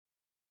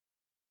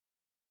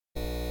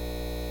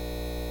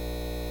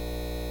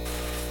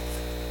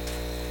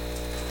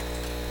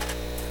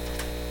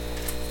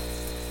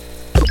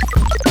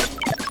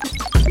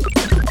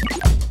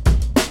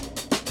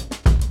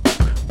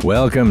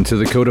Welcome to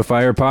the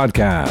Codifier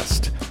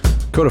Podcast.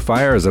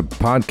 Codifier is a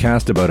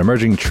podcast about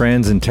emerging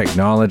trends and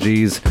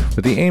technologies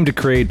with the aim to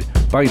create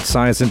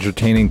bite-sized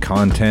entertaining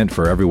content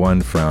for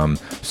everyone from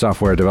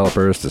software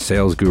developers to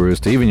sales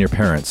gurus to even your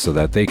parents so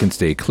that they can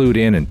stay clued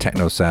in and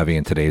techno-savvy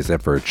in today's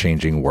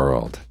ever-changing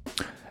world.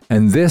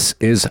 And this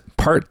is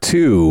part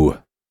 2,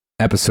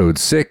 episode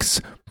 6,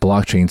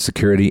 blockchain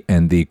security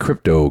and the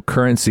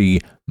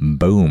cryptocurrency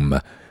boom.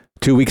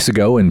 2 weeks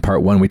ago in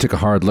part 1, we took a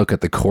hard look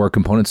at the core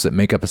components that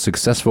make up a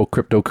successful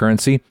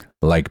cryptocurrency,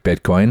 like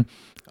Bitcoin.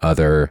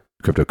 Other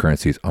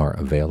cryptocurrencies are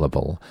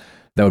available.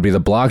 That would be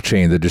the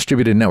blockchain, the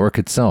distributed network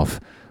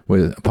itself,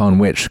 upon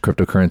which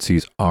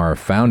cryptocurrencies are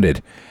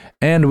founded.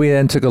 And we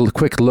then took a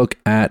quick look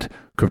at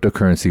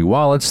cryptocurrency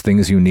wallets,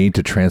 things you need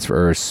to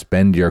transfer or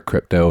spend your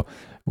crypto,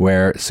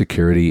 where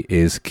security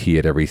is key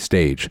at every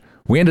stage.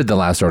 We ended the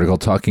last article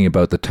talking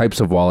about the types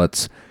of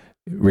wallets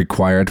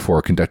required for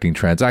conducting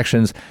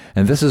transactions,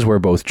 and this is where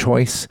both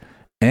choice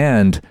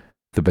and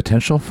the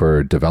potential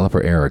for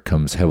developer error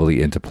comes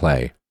heavily into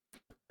play.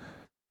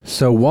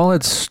 So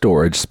wallet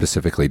storage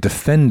specifically,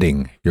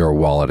 defending your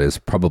wallet is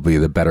probably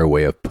the better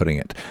way of putting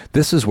it.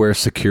 This is where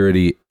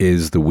security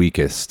is the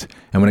weakest.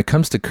 And when it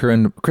comes to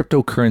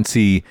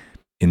cryptocurrency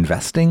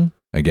investing,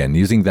 again,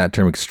 using that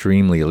term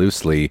extremely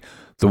loosely,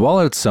 the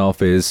wallet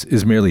itself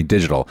is merely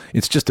digital.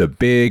 It's just a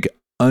big,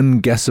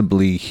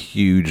 unguessably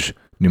huge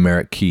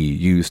numeric key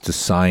used to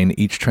sign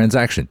each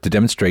transaction to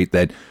demonstrate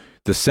that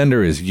the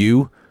sender is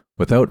you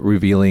without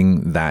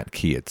revealing that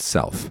key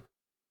itself.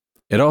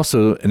 It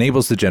also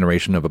enables the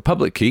generation of a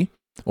public key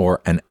or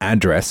an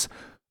address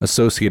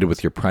associated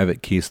with your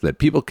private key so that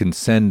people can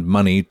send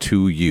money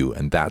to you,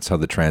 and that's how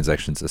the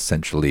transactions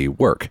essentially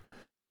work.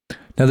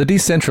 Now, the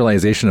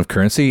decentralization of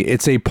currency,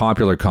 it's a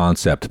popular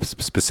concept,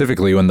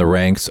 specifically in the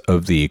ranks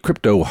of the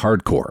crypto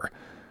hardcore.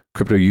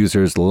 Crypto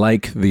users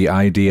like the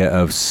idea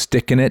of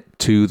sticking it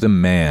to the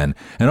man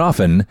and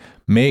often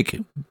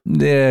make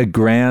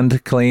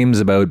grand claims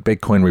about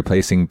Bitcoin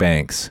replacing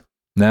banks.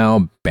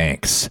 Now,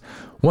 banks.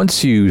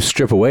 Once you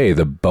strip away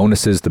the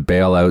bonuses, the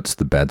bailouts,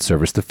 the bad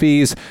service, the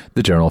fees,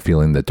 the general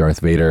feeling that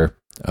Darth Vader,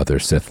 other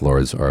Sith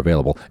Lords are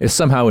available, is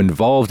somehow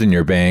involved in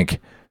your bank,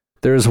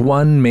 there's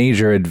one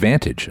major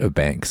advantage of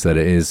banks that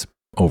is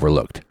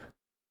overlooked.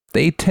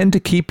 They tend to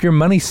keep your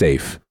money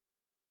safe.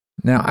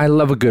 Now, I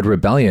love a good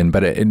rebellion,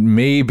 but it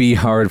may be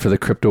hard for the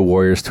crypto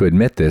warriors to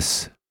admit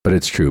this, but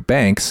it's true.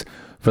 Banks,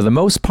 for the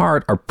most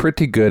part, are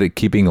pretty good at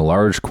keeping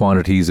large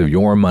quantities of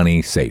your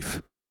money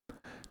safe.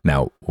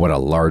 Now, what a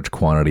large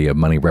quantity of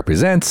money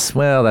represents,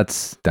 well,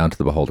 that's down to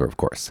the beholder, of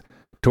course.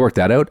 To work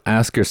that out,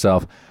 ask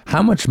yourself,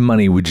 how much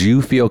money would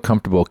you feel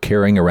comfortable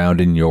carrying around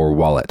in your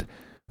wallet?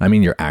 I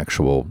mean your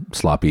actual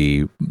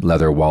sloppy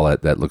leather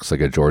wallet that looks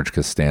like a George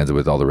Costanza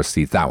with all the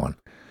receipts, that one.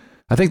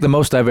 I think the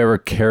most I've ever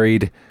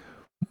carried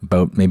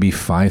about maybe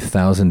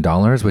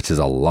 $5,000, which is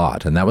a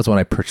lot. And that was when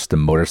I purchased a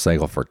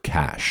motorcycle for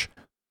cash.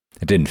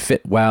 It didn't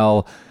fit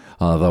well,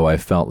 although I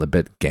felt a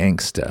bit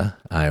gangsta.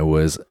 I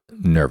was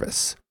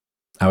nervous.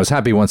 I was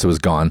happy once it was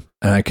gone,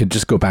 and I could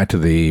just go back to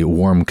the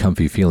warm,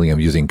 comfy feeling of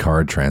using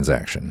card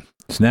transaction.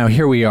 So now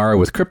here we are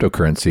with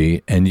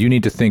cryptocurrency, and you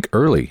need to think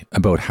early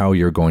about how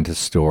you're going to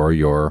store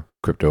your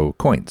crypto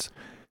coins.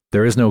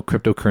 There is no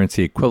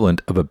cryptocurrency equivalent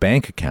of a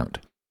bank account.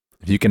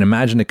 If you can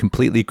imagine a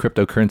completely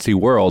cryptocurrency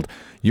world,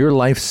 your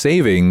life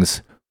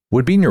savings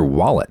would be in your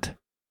wallet.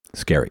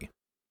 Scary.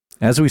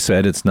 As we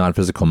said, it's not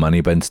physical money,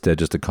 but instead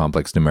just a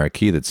complex numeric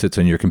key that sits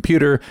on your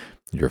computer,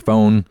 your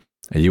phone,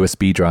 a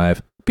USB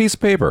drive, a piece of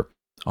paper,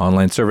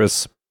 online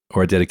service,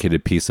 or a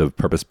dedicated piece of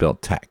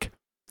purpose-built tech.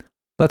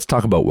 Let's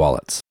talk about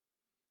wallets.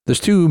 There's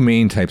two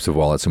main types of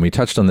wallets, and we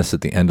touched on this at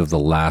the end of the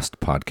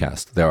last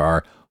podcast. There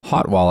are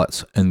hot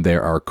wallets and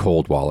there are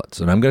cold wallets.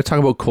 And I'm going to talk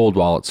about cold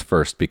wallets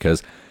first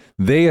because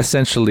they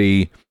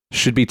essentially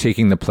should be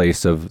taking the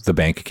place of the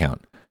bank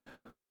account.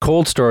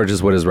 Cold storage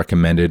is what is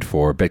recommended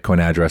for Bitcoin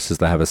addresses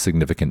that have a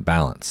significant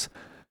balance.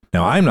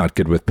 Now, I'm not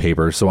good with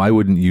paper, so I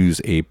wouldn't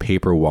use a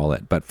paper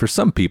wallet. But for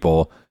some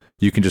people,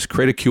 you can just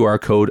create a QR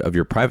code of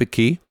your private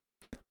key,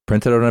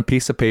 print it out on a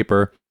piece of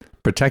paper,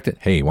 protect it.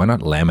 Hey, why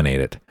not laminate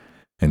it?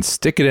 And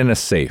stick it in a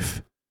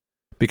safe.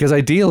 Because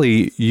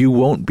ideally, you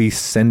won't be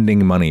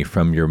sending money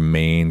from your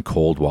main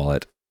cold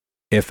wallet,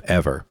 if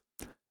ever.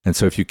 And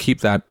so if you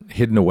keep that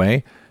hidden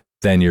away,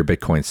 then your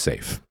Bitcoin's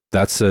safe.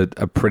 That's a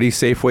pretty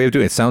safe way of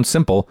doing it. It sounds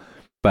simple,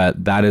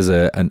 but that is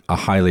a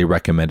highly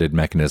recommended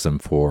mechanism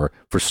for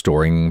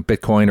storing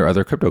Bitcoin or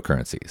other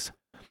cryptocurrencies.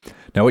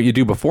 Now, what you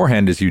do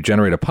beforehand is you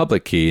generate a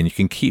public key, and you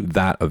can keep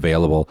that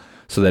available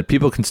so that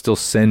people can still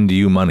send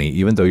you money,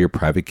 even though your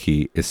private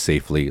key is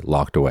safely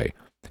locked away.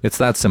 It's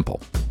that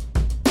simple.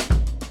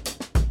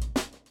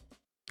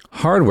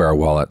 Hardware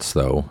wallets,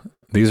 though,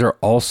 these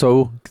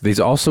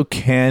also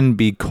can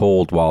be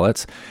cold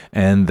wallets,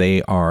 and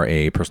they are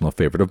a personal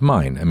favorite of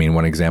mine. I mean,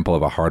 one example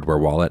of a hardware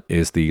wallet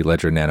is the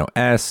Ledger Nano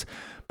S,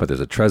 but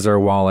there's a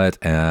Trezor wallet,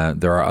 and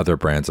there are other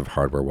brands of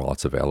hardware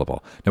wallets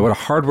available. Now, what a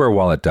hardware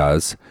wallet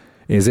does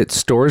is it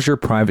stores your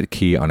private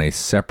key on a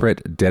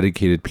separate,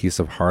 dedicated piece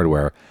of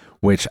hardware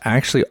which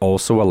actually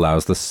also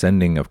allows the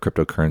sending of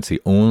cryptocurrency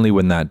only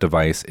when that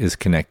device is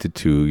connected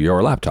to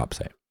your laptop,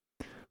 say.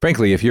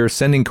 Frankly, if you're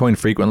sending coin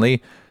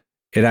frequently,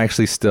 it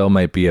actually still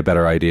might be a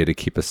better idea to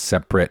keep a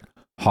separate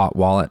hot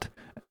wallet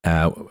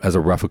as a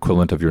rough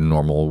equivalent of your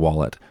normal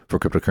wallet for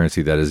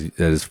cryptocurrency that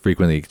is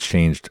frequently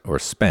exchanged or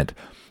spent.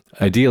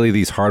 Ideally,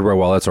 these hardware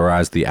wallets, or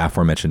as the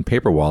aforementioned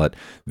paper wallet,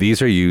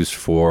 these are used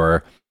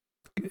for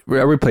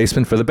a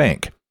replacement for the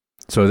bank.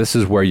 So this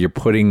is where you're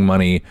putting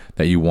money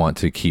that you want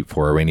to keep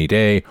for a rainy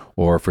day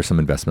or for some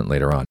investment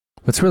later on.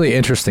 What's really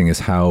interesting is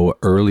how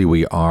early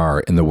we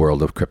are in the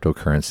world of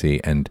cryptocurrency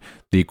and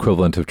the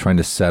equivalent of trying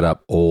to set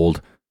up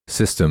old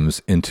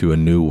systems into a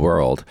new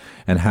world,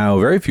 and how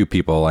very few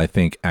people, I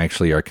think,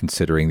 actually are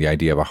considering the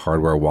idea of a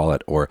hardware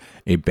wallet or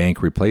a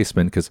bank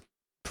replacement, because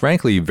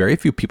frankly, very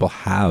few people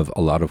have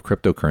a lot of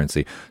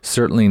cryptocurrency,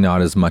 certainly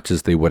not as much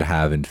as they would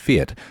have in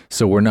fiat.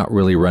 So we're not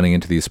really running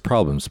into these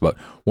problems. But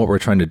what we're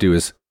trying to do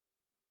is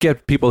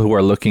get people who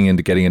are looking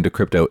into getting into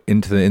crypto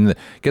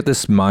get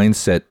this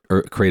mindset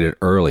created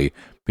early,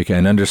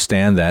 and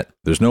understand that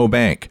there's no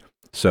bank.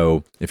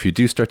 So if you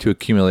do start to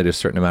accumulate a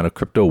certain amount of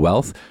crypto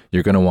wealth,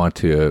 you're going to want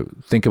to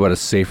think about a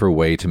safer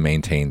way to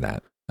maintain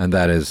that. And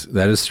that is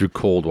through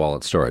cold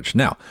wallet storage.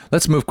 Now,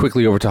 let's move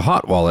quickly over to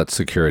hot wallet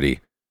security.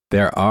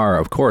 There are,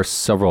 of course,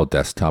 several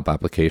desktop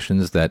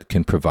applications that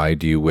can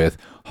provide you with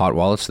hot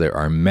wallets. There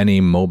are many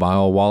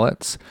mobile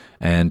wallets,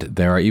 and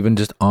there are even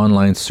just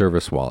online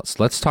service wallets.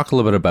 Let's talk a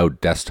little bit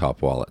about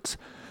desktop wallets.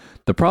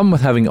 The problem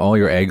with having all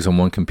your eggs on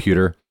one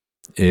computer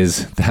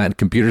is that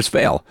computers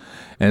fail.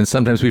 And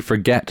sometimes we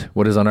forget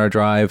what is on our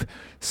drive.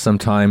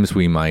 Sometimes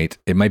it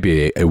might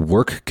be a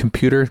work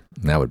computer.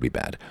 That would be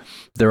bad.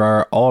 There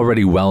are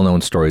already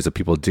well-known stories of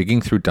people digging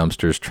through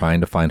dumpsters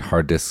trying to find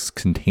hard disks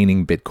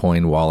containing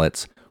Bitcoin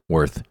wallets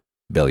worth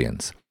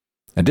billions.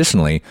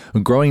 Additionally, a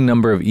growing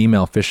number of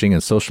email phishing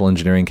and social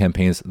engineering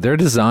campaigns, they're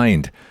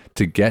designed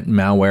to get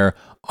malware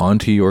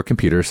onto your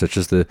computer, such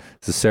as the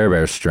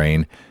Cerberus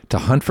strain, to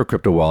hunt for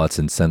crypto wallets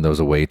and send those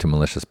away to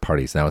malicious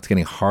parties. Now, it's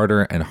getting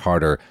harder and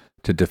harder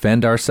to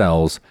defend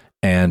ourselves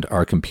and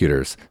our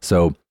computers.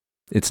 So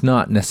it's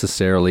not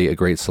necessarily a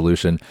great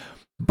solution,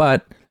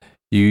 but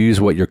you use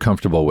what you're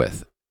comfortable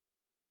with.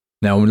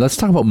 Now, let's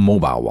talk about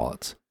mobile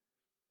wallets.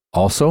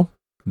 Also,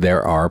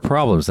 there are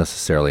problems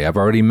necessarily. I've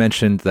already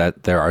mentioned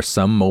that there are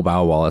some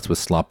mobile wallets with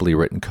sloppily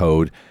written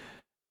code,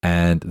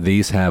 and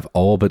these have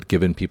all but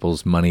given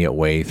people's money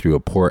away through a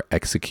poor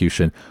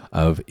execution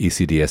of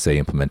ECDSA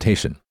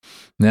implementation.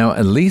 Now,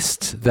 at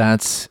least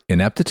that's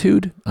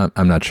ineptitude.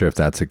 I'm not sure if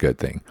that's a good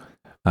thing.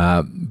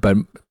 But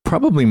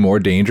probably more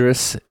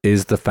dangerous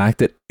is the fact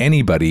that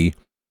anybody,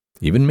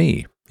 even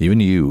me, even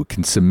you,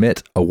 can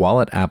submit a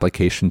wallet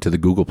application to the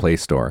Google Play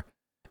Store.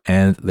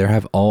 And there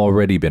have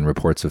already been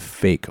reports of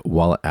fake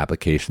wallet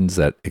applications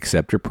that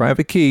accept your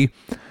private key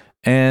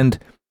and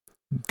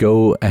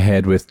go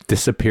ahead with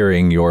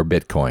disappearing your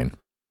Bitcoin.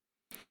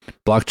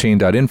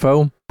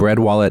 Blockchain.info, Bread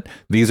Wallet,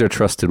 these are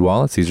trusted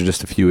wallets. These are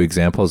just a few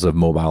examples of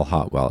mobile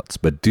hot wallets.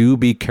 But do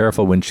be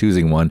careful when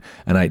choosing one,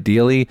 and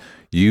ideally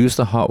use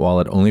the hot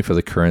wallet only for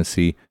the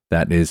currency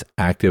that is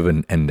active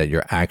and that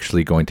you're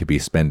actually going to be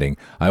spending.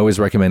 I always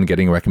recommend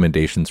getting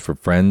recommendations from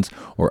friends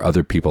or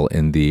other people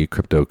in the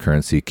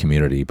cryptocurrency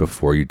community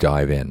before you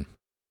dive in.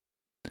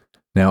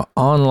 Now,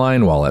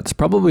 online wallets,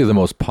 probably the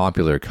most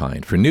popular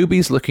kind. For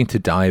newbies looking to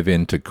dive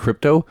into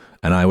crypto,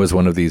 and I was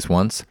one of these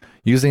once,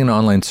 using an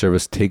online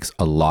service takes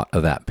a lot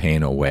of that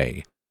pain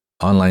away.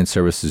 Online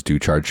services do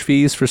charge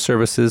fees for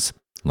services,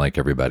 like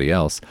everybody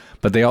else,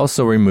 but they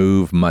also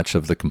remove much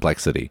of the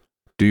complexity.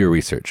 Do your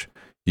research.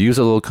 Use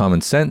a little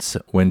common sense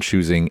when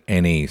choosing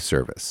any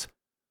service.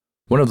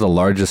 One of the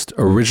largest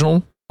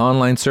original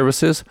online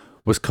services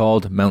was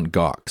called Mt.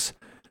 Gox.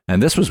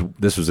 And this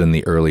was in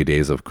the early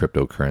days of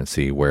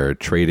cryptocurrency, where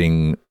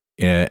trading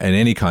in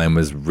any kind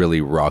was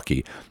really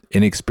rocky.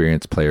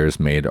 Inexperienced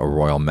players made a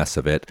royal mess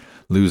of it,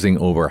 losing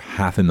over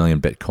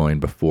 500,000 Bitcoin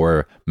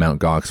before Mt.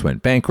 Gox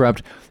went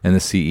bankrupt and the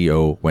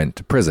CEO went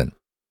to prison.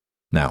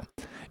 Now,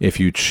 if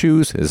you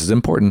choose, this is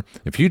important,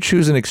 if you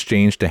choose an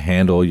exchange to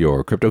handle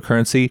your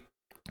cryptocurrency,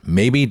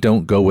 maybe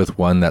don't go with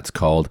one that's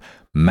called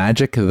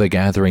Magic the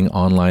Gathering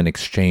Online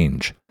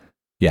Exchange.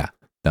 Yeah,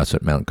 that's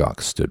what Mt.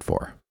 Gox stood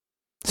for.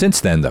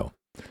 Since then, though,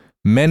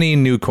 many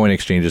new coin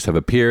exchanges have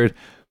appeared.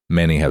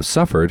 Many have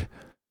suffered.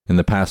 In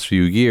the past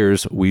few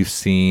years, we've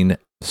seen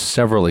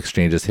several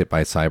exchanges hit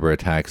by cyber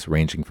attacks,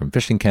 ranging from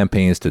phishing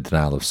campaigns to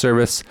denial of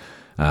service.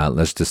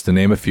 Let's just to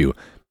name a few.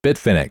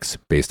 Bitfinex,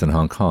 based in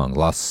Hong Kong,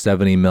 lost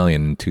 70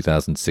 million in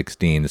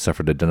 2016,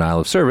 suffered a denial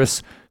of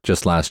service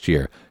just last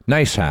year.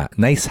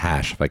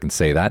 NiceHash, if I can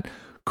say that,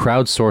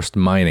 crowdsourced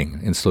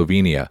mining in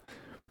Slovenia,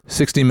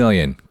 60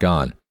 million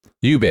gone.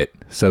 Ubit,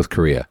 South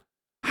Korea,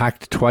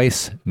 hacked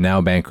twice, now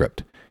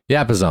bankrupt.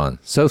 Yapazon,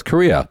 South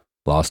Korea,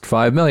 lost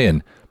 5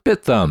 million.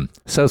 BitThumb,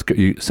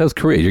 South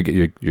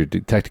Korea, you're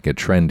detecting a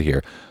trend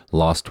here,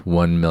 lost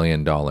 $1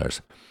 million.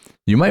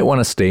 You might want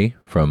to stay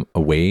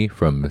away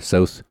from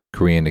South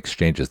Korean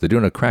exchanges. They're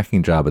doing a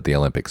cracking job at the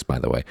Olympics, by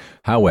the way.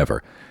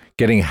 However,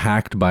 getting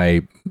hacked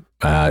by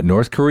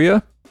North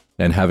Korea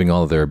and having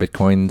all of their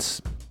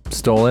Bitcoins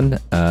stolen,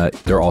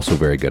 they're also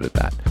very good at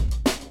that.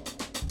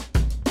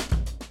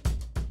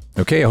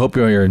 Okay, I hope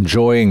you're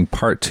enjoying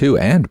part 2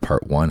 and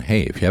part 1.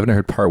 Hey, if you haven't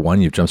heard part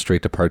 1, you've jumped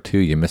straight to part 2.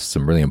 You missed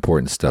some really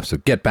important stuff. So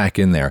get back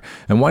in there.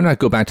 And why not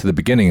go back to the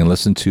beginning and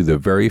listen to the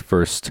very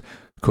first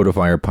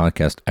Codefire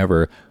podcast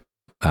ever,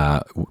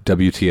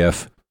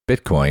 WTF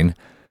Bitcoin,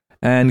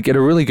 and get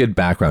a really good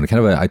background.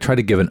 I try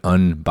to give an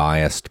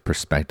unbiased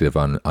perspective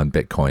on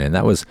Bitcoin. And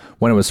that was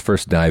when I was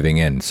first diving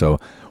in. So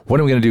what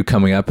I'm going to do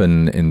coming up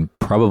in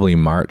probably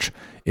March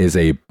is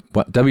a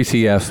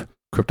WTF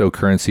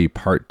cryptocurrency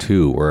part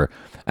 2, where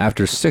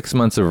after 6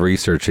 months of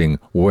researching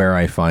where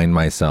I find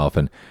myself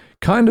and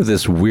kind of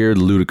this weird,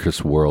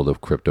 ludicrous world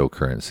of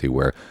cryptocurrency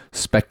where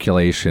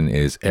speculation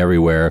is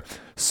everywhere.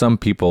 Some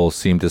people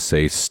seem to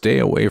say, stay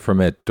away from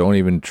it, don't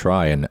even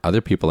try. And other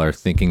people are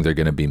thinking they're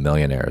going to be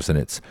millionaires. And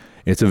it's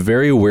a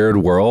very weird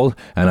world,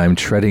 and I'm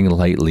treading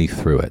lightly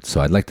through it.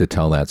 So I'd like to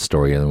tell that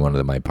story in one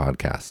of my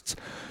podcasts.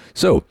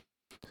 So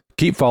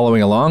keep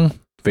following along.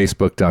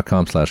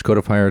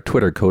 Facebook.com/Codefire,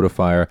 Twitter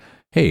Codefire.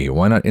 Hey,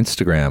 why not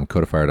Instagram,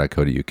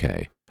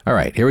 codefire.co.uk. All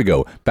right, here we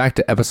go. Back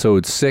to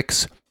episode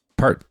 6,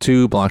 part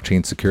 2,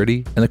 blockchain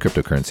security and the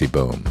cryptocurrency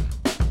boom.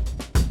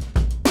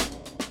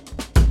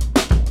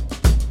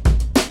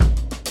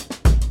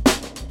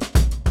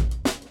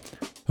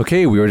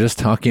 Okay, we were just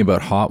talking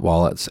about hot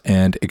wallets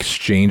and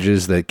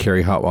exchanges that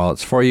carry hot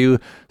wallets for you.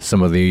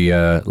 Some of the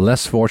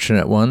less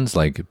fortunate ones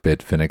like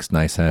Bitfinex,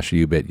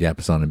 NiceHash, Ubit,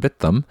 Yapzon, and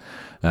Bithumb,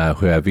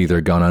 who have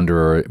either gone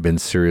under or been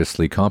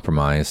seriously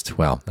compromised.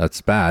 Well,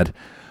 that's bad.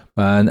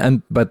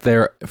 But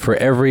there, for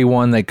every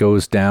one that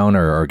goes down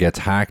or gets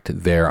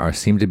hacked, there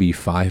seem to be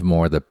 5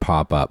 more that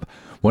pop up.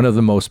 One of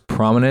the most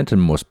prominent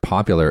and most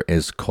popular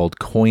is called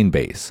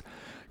Coinbase.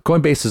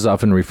 Coinbase is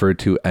often referred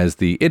to as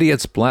the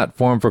idiot's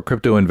platform for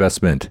crypto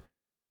investment.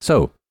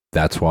 So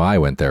that's why I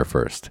went there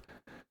first.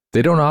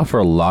 They don't offer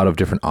a lot of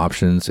different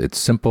options. It's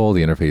simple.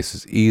 The interface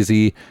is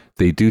easy.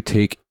 They do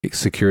take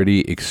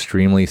security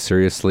extremely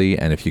seriously.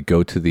 And if you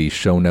go to the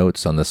show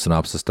notes on the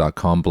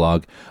synopsis.com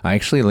blog, I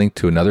actually linked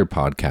to another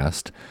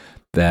podcast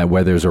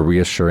where there's a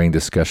reassuring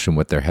discussion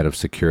with their head of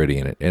security.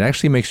 And it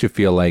actually makes you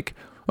feel like,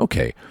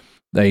 okay,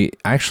 they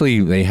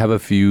have a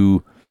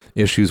few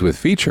issues with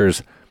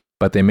features,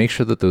 but they make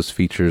sure that those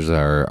features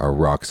are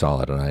rock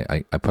solid. And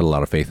I put a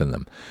lot of faith in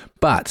them.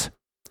 But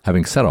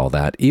having said all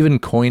that, even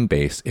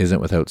Coinbase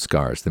isn't without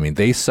scars. I mean,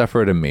 they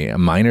suffered a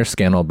minor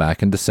scandal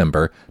back in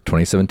December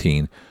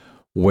 2017,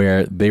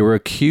 where they were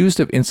accused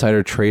of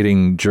insider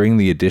trading during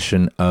the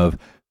addition of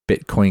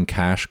Bitcoin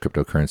Cash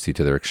cryptocurrency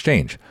to their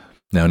exchange.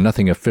 Now,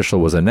 nothing official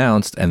was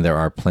announced, and there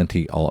are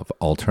plenty of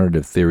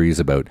alternative theories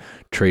about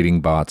trading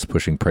bots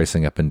pushing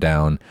pricing up and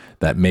down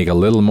that make a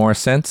little more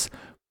sense,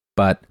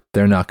 but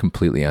they're not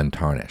completely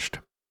untarnished.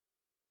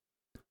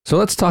 So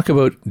let's talk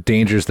about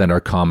dangers that are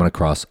common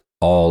across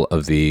all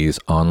of these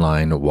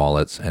online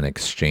wallets and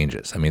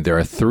exchanges. I mean, there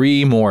are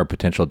 3 more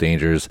potential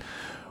dangers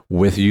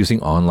with using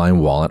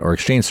online wallet or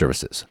exchange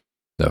services.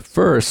 The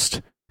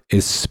first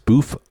is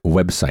spoof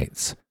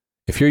websites.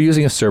 If you're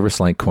using a service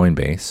like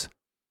Coinbase,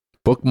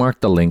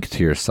 bookmark the link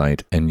to your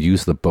site and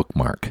use the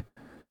bookmark.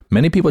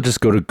 Many people just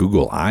go to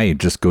Google. I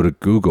just go to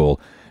Google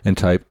and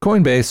type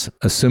Coinbase,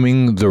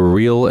 assuming the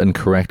real and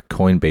correct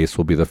Coinbase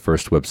will be the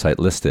first website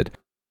listed.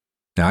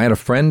 Now, I had a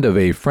friend of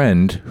a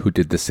friend who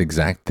did this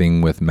exact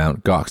thing with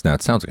Mt. Gox. Now,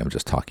 it sounds like I'm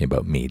just talking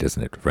about me,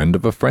 doesn't it? Friend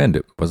of a friend.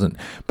 It wasn't,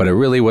 but it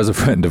really was a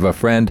friend of a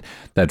friend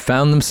that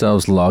found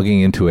themselves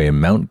logging into a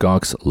Mt.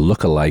 Gox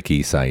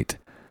lookalike site.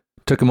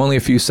 Took him only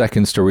a few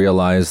seconds to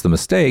realize the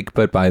mistake,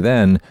 but by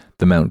then,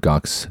 the Mt.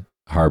 Gox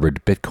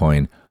harbored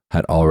Bitcoin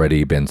had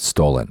already been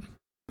stolen.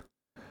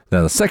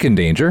 Now, the second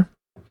danger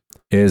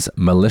is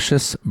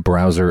malicious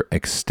browser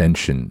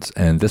extensions,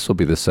 and this will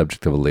be the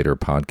subject of a later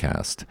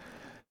podcast.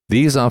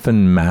 These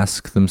often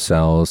mask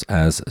themselves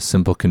as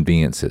simple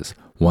conveniences.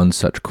 One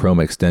such Chrome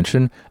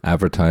extension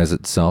advertised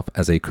itself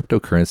as a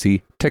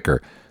cryptocurrency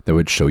ticker that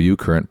would show you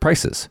current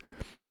prices.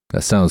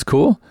 That sounds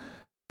cool,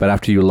 but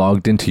after you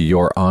logged into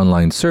your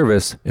online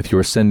service, if you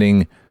were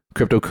sending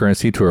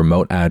cryptocurrency to a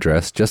remote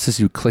address, just as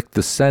you clicked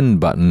the send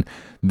button,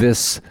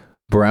 this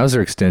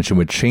browser extension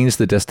would change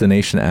the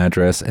destination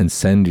address and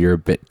send your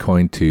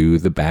Bitcoin to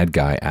the bad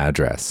guy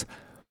address.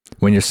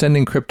 When you're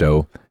sending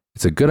crypto,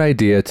 it's a good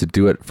idea to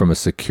do it from a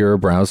secure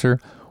browser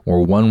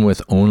or one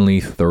with only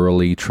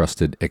thoroughly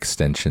trusted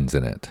extensions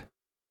in it.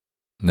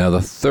 Now,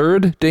 the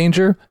third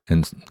danger,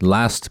 and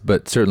last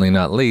but certainly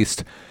not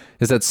least,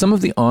 is that some of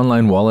the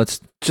online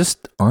wallets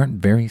just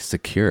aren't very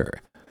secure.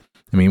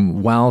 I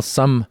mean, while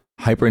some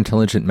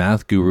hyper-intelligent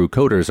math guru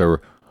coders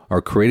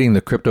are creating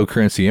the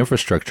cryptocurrency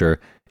infrastructure,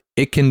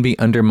 it can be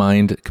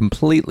undermined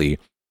completely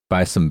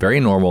by some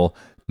very normal,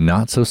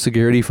 not so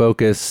security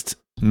focused,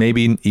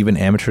 maybe even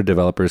amateur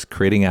developers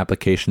creating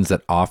applications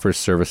that offer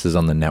services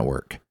on the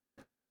network.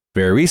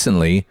 Very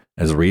recently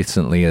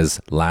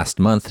as last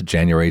month,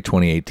 January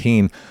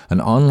 2018,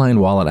 an online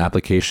wallet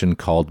application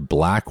called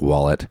Black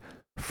Wallet,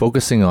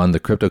 focusing on the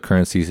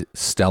cryptocurrency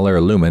Stellar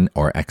Lumen,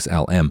 or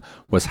XLM,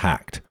 was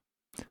hacked.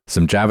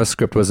 Some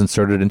JavaScript was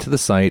inserted into the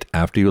site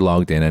after you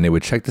logged in, and it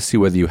would check to see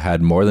whether you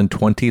had more than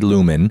 20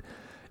 Lumen.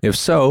 If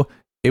so,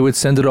 it would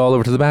send it all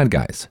over to the bad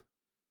guys.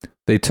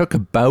 They took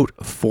about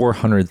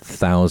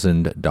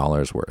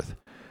 $400,000 worth.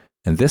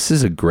 And this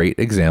is a great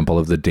example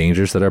of the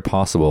dangers that are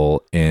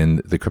possible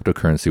in the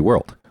cryptocurrency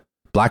world.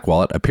 Black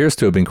Wallet appears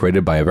to have been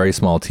created by a very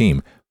small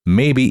team,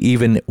 maybe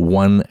even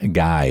one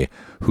guy,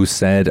 who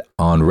said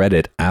on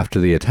Reddit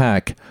after the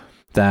attack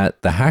that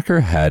the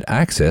hacker had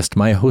accessed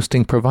my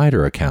hosting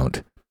provider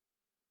account.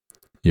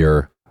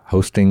 Your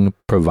hosting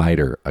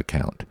provider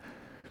account.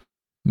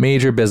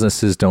 Major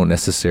businesses don't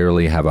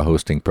necessarily have a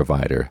hosting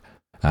provider.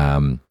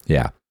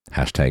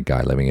 Hashtag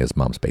guy living in his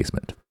mom's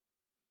basement.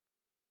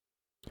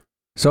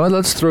 So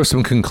let's throw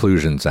some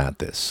conclusions at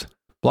this.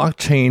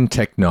 Blockchain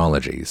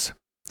technologies.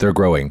 They're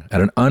growing at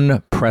an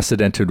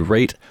unprecedented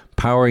rate,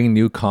 powering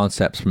new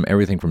concepts from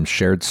everything from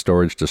shared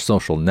storage to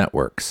social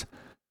networks.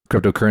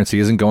 Cryptocurrency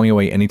isn't going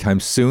away anytime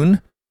soon,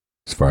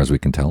 as far as we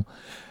can tell.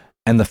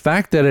 And the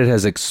fact that it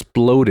has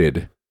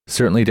exploded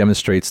certainly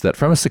demonstrates that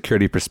from a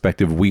security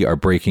perspective, we are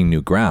breaking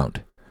new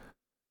ground.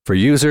 For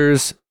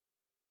users,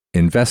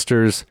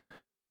 investors,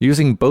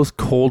 using both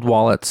cold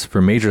wallets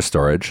for major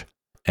storage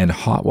and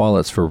hot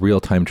wallets for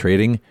real-time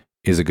trading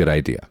is a good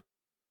idea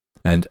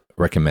and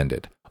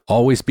recommended.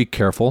 Always be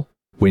careful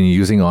when you're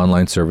using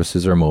online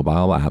services or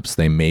mobile apps.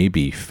 They may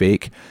be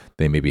fake,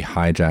 they may be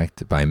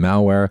hijacked by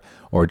malware,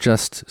 or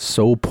just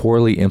so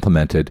poorly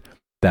implemented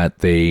that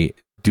they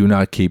do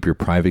not keep your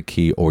private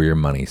key or your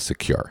money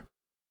secure.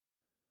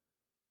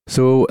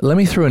 So let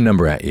me throw a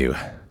number at you.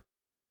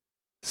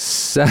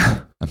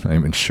 I'm not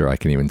even sure I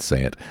can even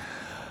say it.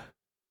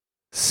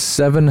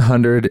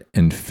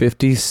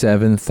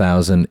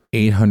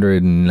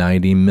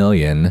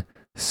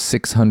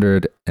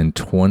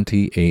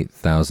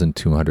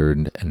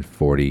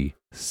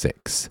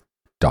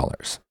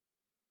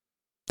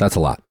 That's a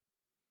lot.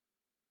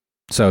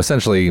 So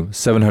essentially,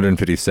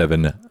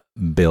 757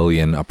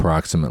 billion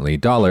approximately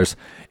dollars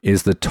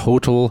is the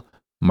total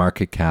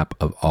market cap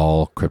of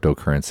all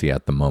cryptocurrency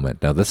at the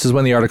moment. Now, this is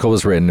when the article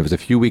was written. It was a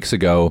few weeks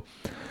ago.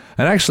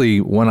 And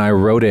actually, when I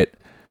wrote it,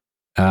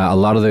 a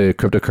lot of the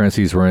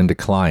cryptocurrencies were in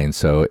decline,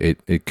 so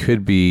it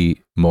could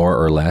be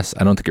more or less.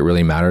 I don't think it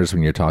really matters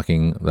when you're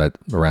talking that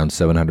around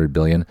 700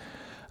 billion.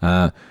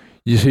 So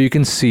you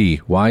can see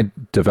why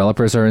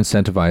developers are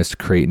incentivized to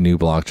create new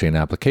blockchain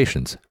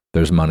applications.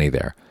 There's money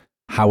there.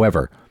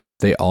 However,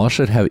 they all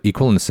should have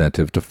equal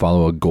incentive to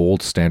follow a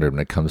gold standard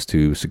when it comes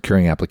to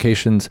securing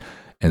applications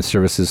and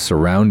services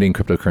surrounding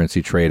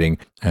cryptocurrency trading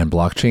and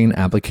blockchain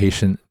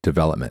application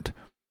development.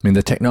 I mean,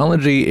 the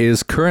technology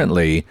is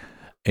currently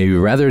a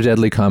rather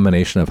deadly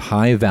combination of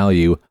high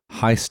value,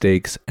 high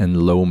stakes,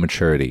 and low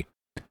maturity.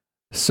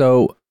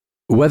 So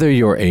whether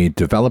you're a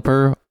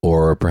developer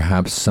or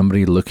perhaps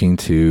somebody looking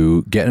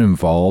to get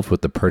involved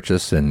with the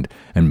purchase and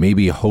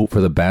maybe hope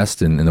for the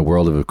best in the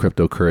world of a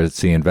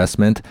cryptocurrency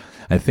investment,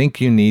 I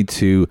think you need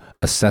to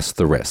assess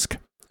the risk.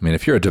 I mean,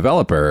 if you're a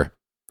developer,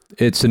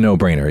 it's a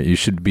no-brainer. You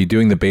should be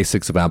doing the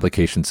basics of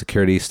application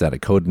security,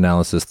 static code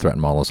analysis, threat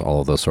models,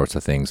 all of those sorts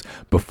of things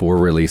before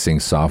releasing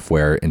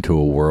software into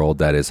a world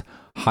that is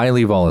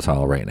highly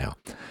volatile right now.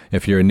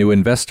 If you're a new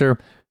investor,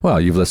 well,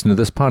 you've listened to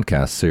this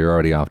podcast, so you're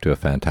already off to a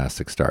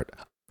fantastic start.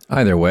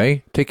 Either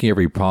way, taking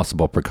every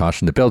possible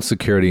precaution to build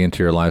security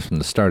into your lives from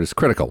the start is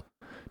critical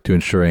to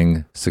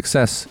ensuring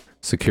success,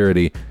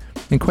 security,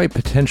 and quite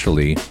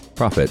potentially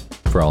profit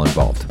for all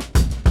involved.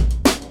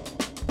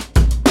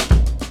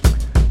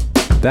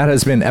 That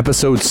has been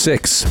episode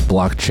 6,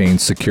 Blockchain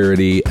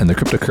Security and the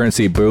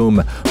Cryptocurrency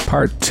Boom,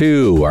 part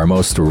 2, our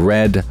most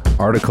read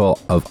article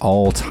of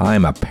all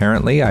time.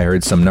 Apparently, I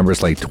heard some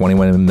numbers like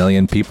 21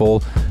 million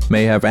people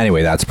may have.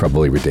 Anyway, that's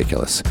probably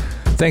ridiculous.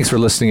 Thanks for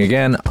listening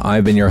again.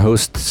 I've been your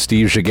host,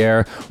 Steve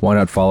Giguère. Why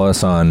not follow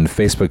us on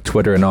Facebook,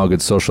 Twitter, and all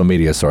good social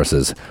media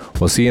sources.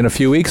 We'll see you in a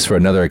few weeks for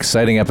another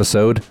exciting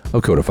episode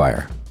of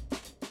Codifier.